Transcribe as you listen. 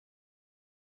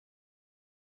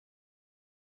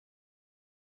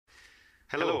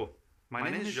Hello, my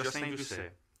name is Jocelyn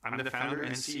Doucet. I'm the founder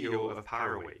and CEO of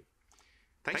Pyrowave.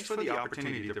 Thanks for the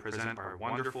opportunity to present our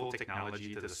wonderful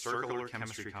technology to the Circular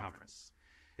Chemistry Conference.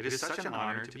 It is such an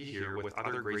honor to be here with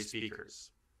other great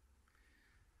speakers.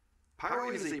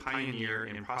 Pyrowave is a pioneer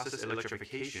in process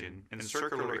electrification and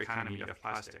circular economy of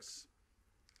plastics.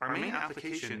 Our main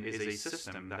application is a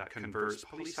system that converts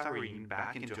polystyrene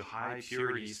back into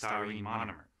high-purity styrene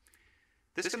monomer.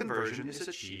 This conversion is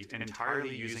achieved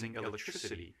entirely using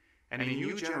electricity and a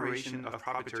new generation of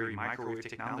proprietary microwave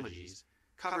technologies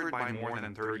covered by more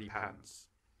than 30 patents.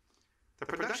 The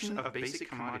production of basic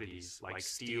commodities like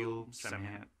steel,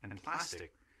 cement, and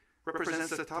plastic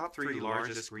represents the top 3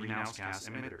 largest greenhouse gas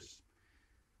emitters.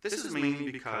 This is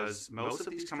mainly because most of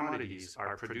these commodities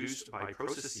are produced by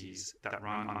processes that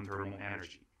run on thermal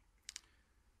energy.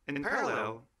 In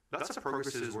parallel, lots of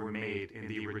progresses were made in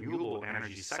the renewable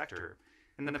energy sector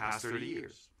in the past 30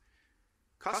 years.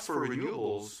 Costs for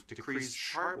renewables decreased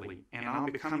sharply and are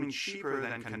now becoming cheaper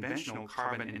than conventional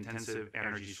carbon-intensive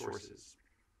energy sources.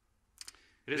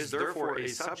 It is therefore a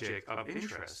subject of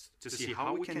interest to see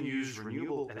how we can use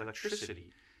renewable electricity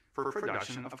for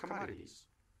production of commodities.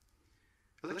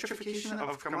 Electrification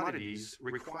of commodities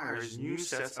requires new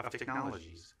sets of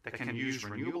technologies that can use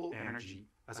renewable energy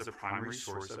as a primary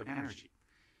source of energy.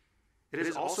 It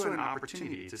is also an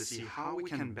opportunity to see how we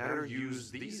can better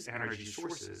use these energy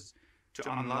sources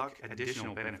to unlock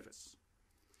additional benefits.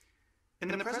 In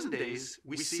the present days,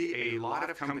 we see a lot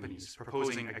of companies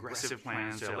proposing aggressive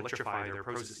plans to electrify their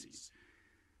processes.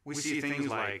 We see things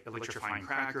like electrifying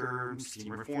cracker,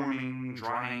 steam reforming,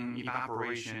 drying,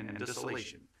 evaporation, and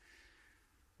distillation.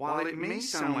 While it may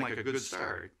sound like a good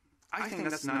start, I think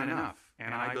that's not enough,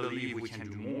 and I believe we can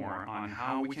do more on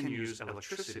how we can use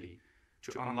electricity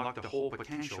to unlock the whole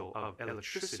potential of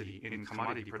electricity in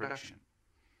commodity production.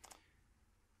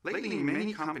 Lately,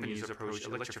 many companies approach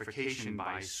electrification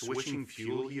by switching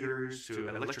fuel heaters to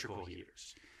electrical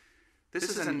heaters. This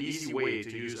is an easy way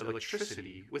to use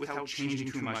electricity without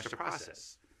changing too much the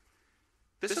process.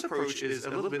 This approach is a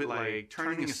little bit like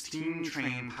turning a steam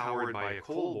train powered by a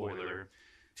coal boiler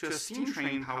to a steam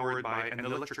train powered by an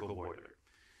electrical boiler.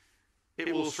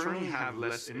 It will certainly have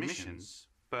less emissions,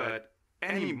 but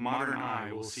any modern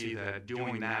eye will see that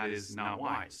doing that is not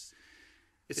wise.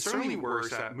 It certainly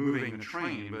works at moving a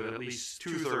train, but at least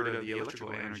 2/3 of the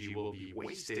electrical energy will be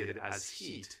wasted as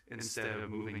heat instead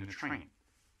of moving the train.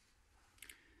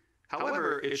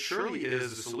 However, it surely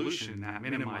is a solution that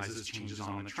minimizes changes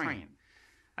on the train.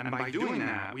 And by doing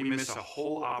that, we miss a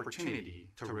whole opportunity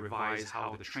to revise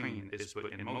how the train is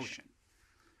put in motion.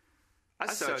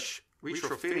 As such,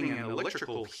 retrofitting an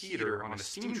electrical heater on a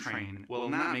steam train will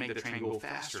not make the train go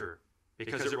faster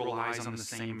because it relies on the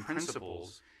same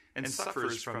principles and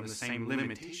suffers from the same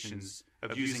limitations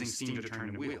of using steam to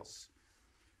turn the wheels.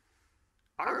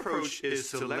 Our approach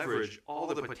is to leverage all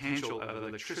the potential of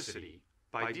electricity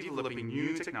by developing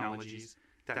new technologies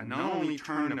that not only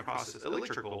turn the process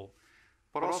electrical,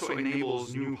 but also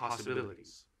enables new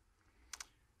possibilities.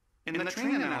 In the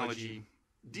train analogy,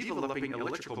 developing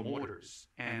electrical motors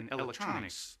and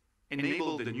electronics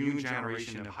enabled the new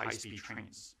generation of high-speed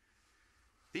trains.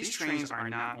 These trains are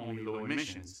not only low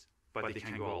emissions, but they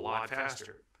can go a lot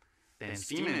faster than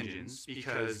steam engines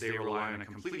because they rely on a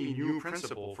completely new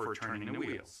principle for turning the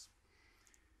wheels.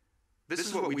 This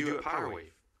is what we do at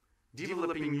Pyrowave,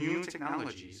 developing new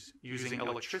technologies using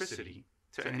electricity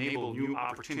to enable new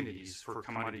opportunities for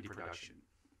commodity production.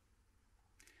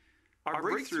 Our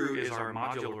breakthrough is our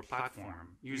modular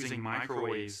platform using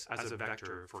microwaves as a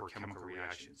vector for chemical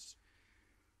reactions.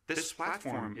 This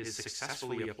platform is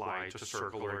successfully applied to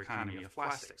circular economy of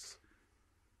plastics.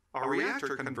 Our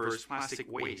reactor converts plastic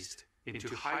waste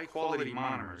into high-quality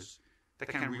monomers that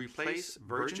can replace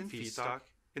virgin feedstock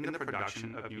in the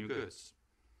production of new goods.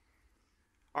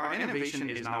 Our innovation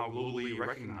is now globally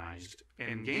recognized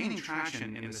and gaining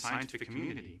traction in the scientific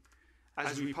community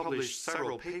as we publish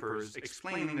several papers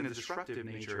explaining the disruptive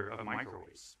nature of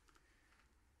microwaves.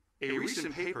 A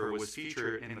recent paper was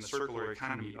featured in the Circular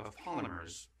Economy of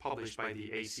Polymers, published by the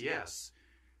ACS,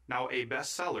 now a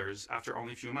bestsellers after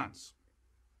only a few months.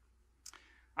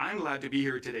 I'm glad to be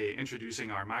here today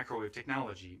introducing our microwave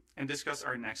technology and discuss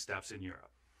our next steps in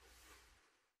Europe.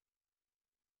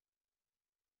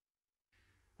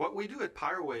 What we do at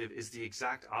Pyrowave is the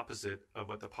exact opposite of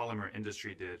what the polymer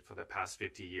industry did for the past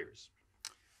 50 years.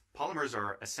 Polymers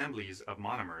are assemblies of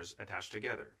monomers attached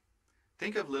together.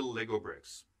 Think of little Lego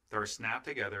bricks that are snapped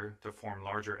together to form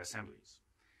larger assemblies.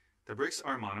 The bricks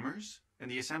are monomers,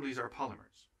 and the assemblies are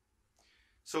polymers.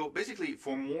 So basically,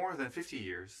 for more than 50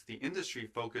 years, the industry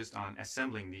focused on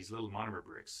assembling these little monomer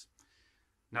bricks.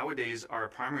 Nowadays, our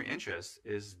primary interest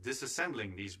is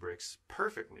disassembling these bricks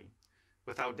perfectly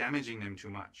without damaging them too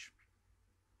much.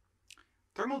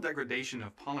 Thermal degradation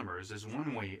of polymers is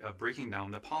one way of breaking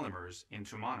down the polymers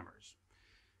into monomers.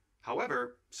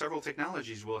 However, several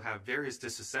technologies will have various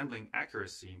disassembling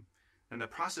accuracy, and the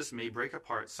process may break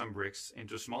apart some bricks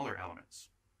into smaller elements.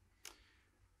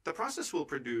 The process will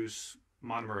produce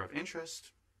monomer of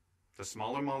interest, the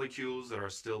smaller molecules that are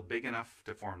still big enough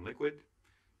to form liquid,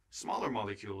 smaller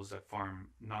molecules that form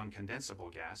non-condensable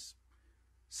gas,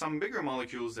 some bigger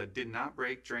molecules that did not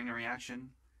break during the reaction,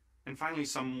 and finally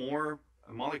some more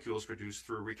molecules produced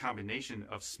through recombination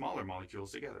of smaller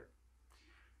molecules together.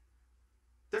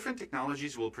 Different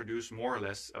technologies will produce more or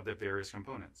less of the various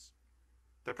components.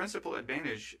 The principal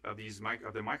advantage of the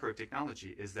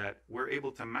microtechnology is that we're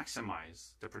able to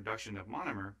maximize the production of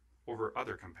monomer over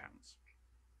other compounds.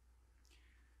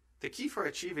 The key for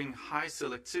achieving high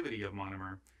selectivity of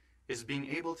monomer is being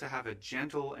able to have a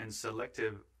gentle and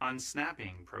selective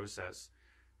unsnapping process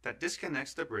that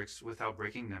disconnects the bricks without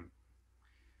breaking them.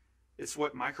 It's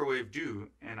what microwave do,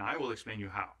 and I will explain you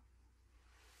how.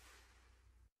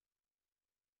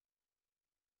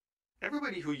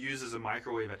 Everybody who uses a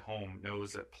microwave at home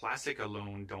knows that plastic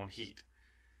alone don't heat.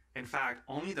 In fact,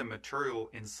 only the material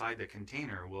inside the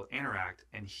container will interact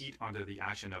and heat under the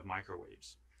action of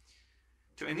microwaves.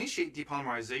 To initiate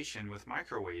depolymerization with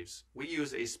microwaves, we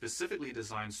use a specifically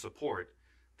designed support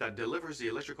that delivers the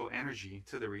electrical energy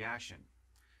to the reaction.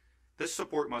 This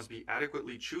support must be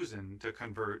adequately chosen to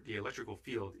convert the electrical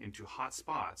field into hot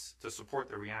spots to support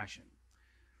the reaction.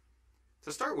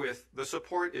 To start with, the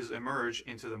support is immersed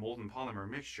into the molten polymer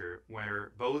mixture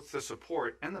where both the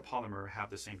support and the polymer have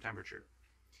the same temperature.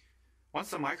 Once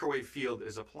the microwave field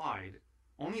is applied,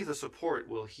 only the support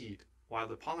will heat while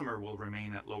the polymer will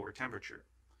remain at lower temperature.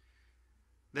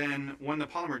 Then, when the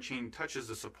polymer chain touches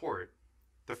the support,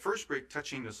 the first brick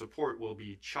touching the support will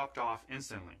be chopped off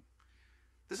instantly.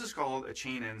 This is called a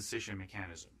chain-end scission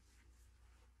mechanism.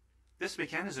 This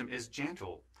mechanism is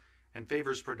gentle and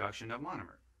favors production of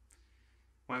monomer.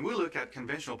 When we look at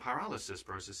conventional pyrolysis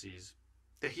processes,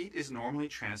 the heat is normally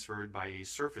transferred by a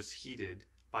surface heated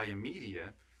by a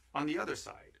media on the other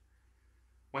side.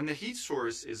 When the heat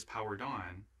source is powered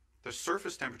on, the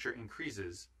surface temperature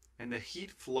increases and the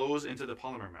heat flows into the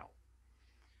polymer melt.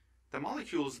 The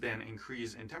molecules then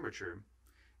increase in temperature,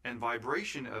 and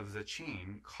vibration of the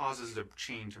chain causes the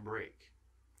chain to break.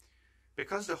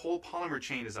 Because the whole polymer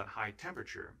chain is at high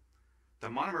temperature, the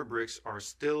monomer bricks are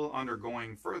still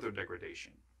undergoing further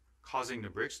degradation, causing the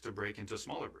bricks to break into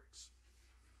smaller bricks.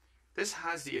 This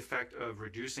has the effect of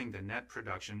reducing the net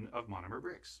production of monomer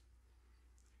bricks.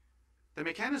 The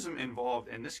mechanism involved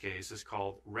in this case is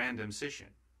called random scission,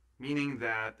 meaning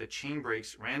that the chain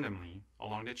breaks randomly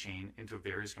along the chain into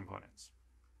various components.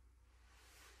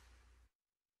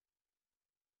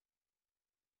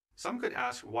 Some could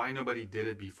ask why nobody did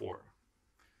it before.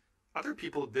 Other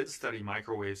people did study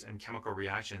microwaves and chemical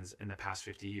reactions in the past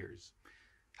 50 years.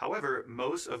 However,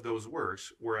 most of those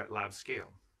works were at lab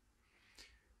scale.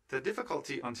 The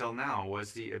difficulty until now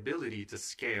was the ability to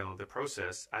scale the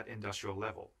process at industrial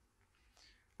level.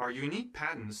 Our unique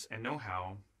patents and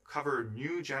know-how cover a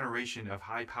new generation of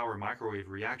high-power microwave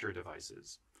reactor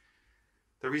devices.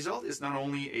 The result is not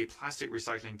only a plastic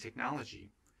recycling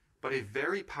technology, but a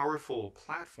very powerful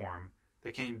platform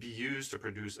that can be used to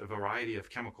produce a variety of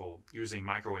chemical using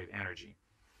microwave energy.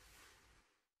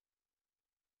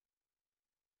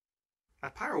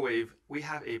 At Pyrowave, we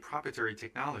have a proprietary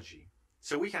technology,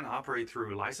 so we can operate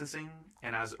through licensing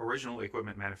and as original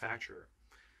equipment manufacturer.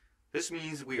 This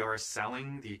means we are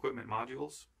selling the equipment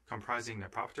modules comprising the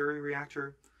proprietary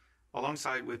reactor,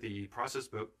 alongside with the process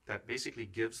book that basically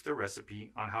gives the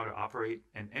recipe on how to operate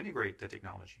and integrate the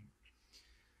technology.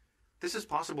 This is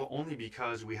possible only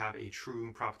because we have a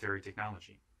true proprietary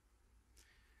technology.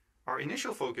 Our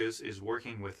initial focus is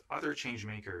working with other change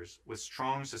makers with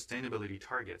strong sustainability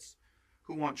targets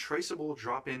who want traceable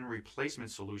drop-in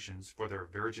replacement solutions for their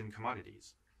virgin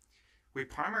commodities. We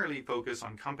primarily focus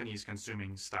on companies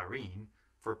consuming styrene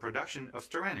for production of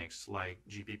styrenics like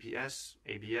GPPS,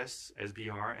 ABS,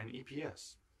 SBR, and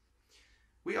EPS.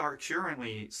 We are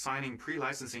currently signing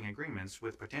pre-licensing agreements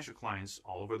with potential clients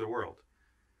all over the world.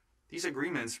 These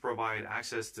agreements provide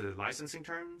access to licensing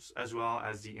terms as well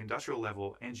as the industrial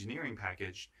level engineering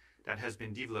package that has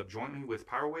been developed jointly with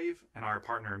Pyrowave and our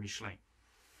partner Michelin.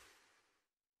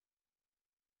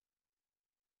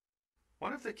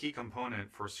 One of the key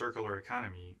components for circular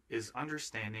economy is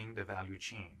understanding the value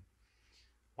chain.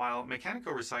 While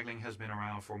mechanical recycling has been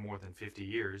around for more than 50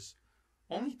 years,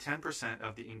 only 10%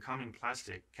 of the incoming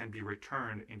plastic can be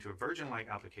returned into virgin-like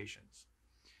applications.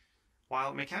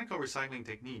 While mechanical recycling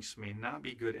techniques may not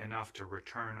be good enough to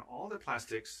return all the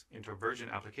plastics into virgin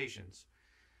applications,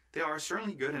 they are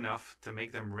certainly good enough to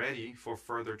make them ready for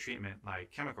further treatment like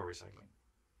chemical recycling.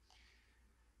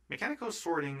 Mechanical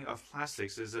sorting of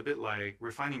plastics is a bit like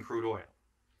refining crude oil.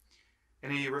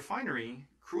 In a refinery,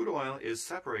 crude oil is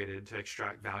separated to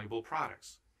extract valuable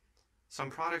products. Some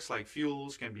products like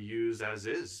fuels can be used as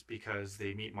is because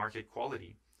they meet market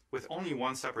quality with only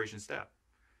one separation step.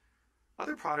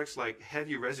 Other products like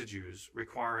heavy residues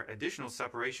require additional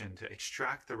separation to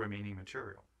extract the remaining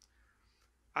material.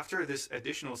 After this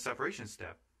additional separation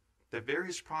step, the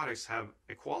various products have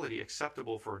a quality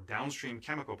acceptable for downstream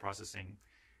chemical processing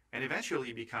and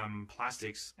eventually become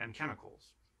plastics and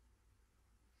chemicals.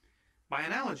 By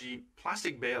analogy,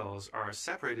 plastic bales are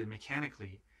separated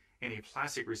mechanically in a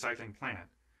plastic recycling plant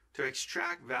to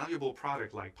extract valuable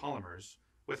product like polymers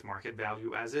with market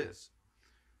value as is.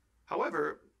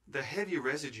 However, the heavy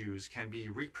residues can be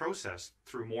reprocessed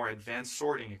through more advanced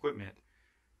sorting equipment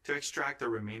to extract the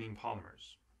remaining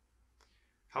polymers.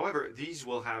 However, these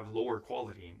will have lower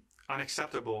quality,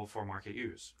 unacceptable for market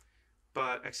use,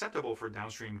 but acceptable for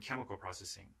downstream chemical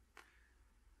processing.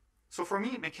 So for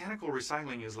me, mechanical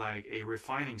recycling is like a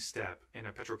refining step in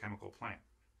a petrochemical plant.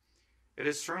 It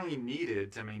is certainly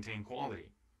needed to maintain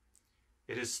quality.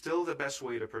 It is still the best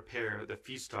way to prepare the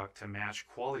feedstock to match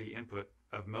quality input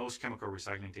of most chemical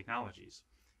recycling technologies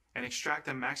and extract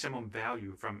the maximum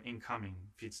value from incoming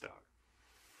feedstock.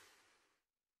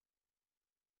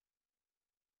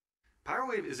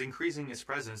 Pyrowave is increasing its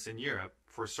presence in Europe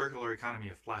for circular economy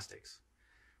of plastics.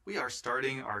 We are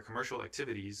starting our commercial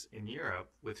activities in Europe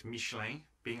with Michelin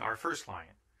being our first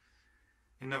client.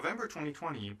 In November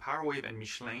 2020, Pyrowave and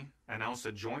Michelin announced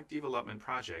a joint development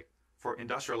project for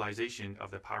industrialization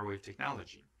of the Pyrowave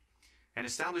technology and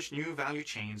established new value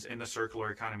chains in the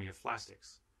circular economy of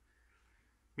plastics.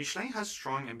 Michelin has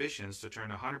strong ambitions to turn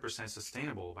 100%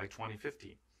 sustainable by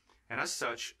 2050, and as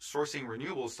such, sourcing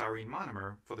renewable styrene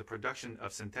monomer for the production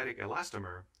of synthetic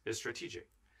elastomer is strategic.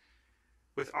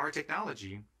 With our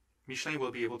technology, Michelin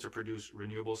will be able to produce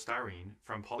renewable styrene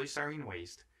from polystyrene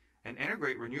waste and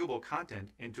integrate renewable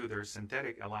content into their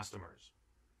synthetic elastomers.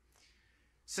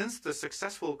 Since the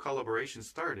successful collaboration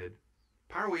started,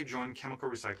 Pyrowave joined Chemical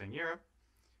Recycling Europe,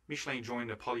 Michelin joined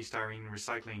the Polystyrene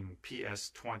Recycling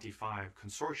PS25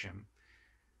 Consortium.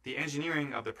 The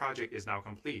engineering of the project is now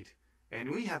complete,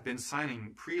 and we have been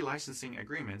signing pre-licensing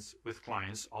agreements with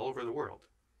clients all over the world.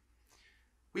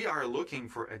 We are looking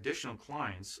for additional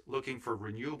clients looking for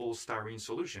renewable styrene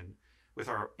solution with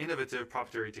our innovative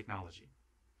proprietary technology.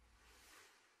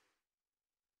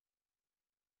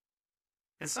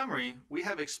 In summary, we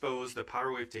have exposed the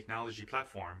Pyrowave technology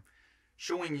platform,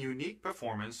 showing unique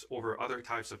performance over other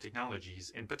types of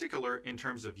technologies, in particular in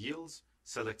terms of yields,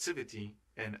 selectivity,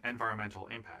 and environmental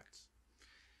impacts.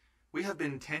 We have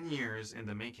been 10 years in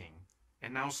the making,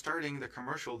 and now starting the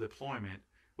commercial deployment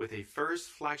with a first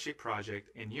flagship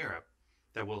project in Europe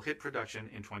that will hit production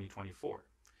in 2024.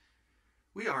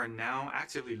 We are now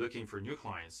actively looking for new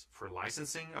clients for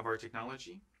licensing of our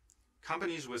technology,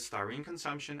 companies with styrene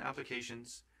consumption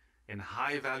applications, and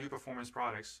high-value performance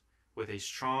products with a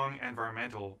strong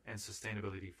environmental and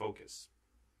sustainability focus.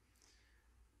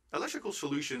 Electrical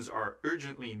solutions are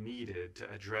urgently needed to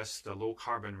address the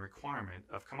low-carbon requirement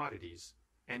of commodities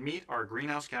and meet our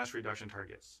greenhouse gas reduction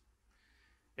targets.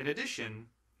 In addition,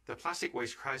 the plastic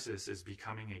waste crisis is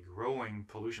becoming a growing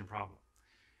pollution problem.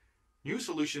 New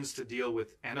solutions to deal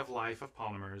with end-of-life of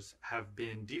polymers have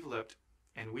been developed,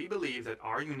 and we believe that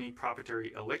our unique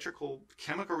proprietary electrical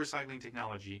chemical recycling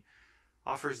technology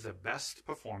offers the best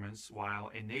performance while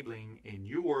enabling a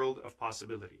new world of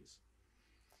possibilities.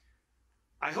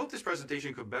 I hope this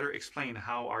presentation could better explain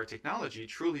how our technology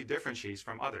truly differentiates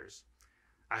from others.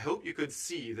 I hope you could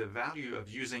see the value of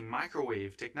using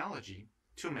microwave technology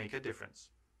to make a difference.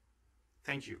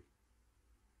 Thank you.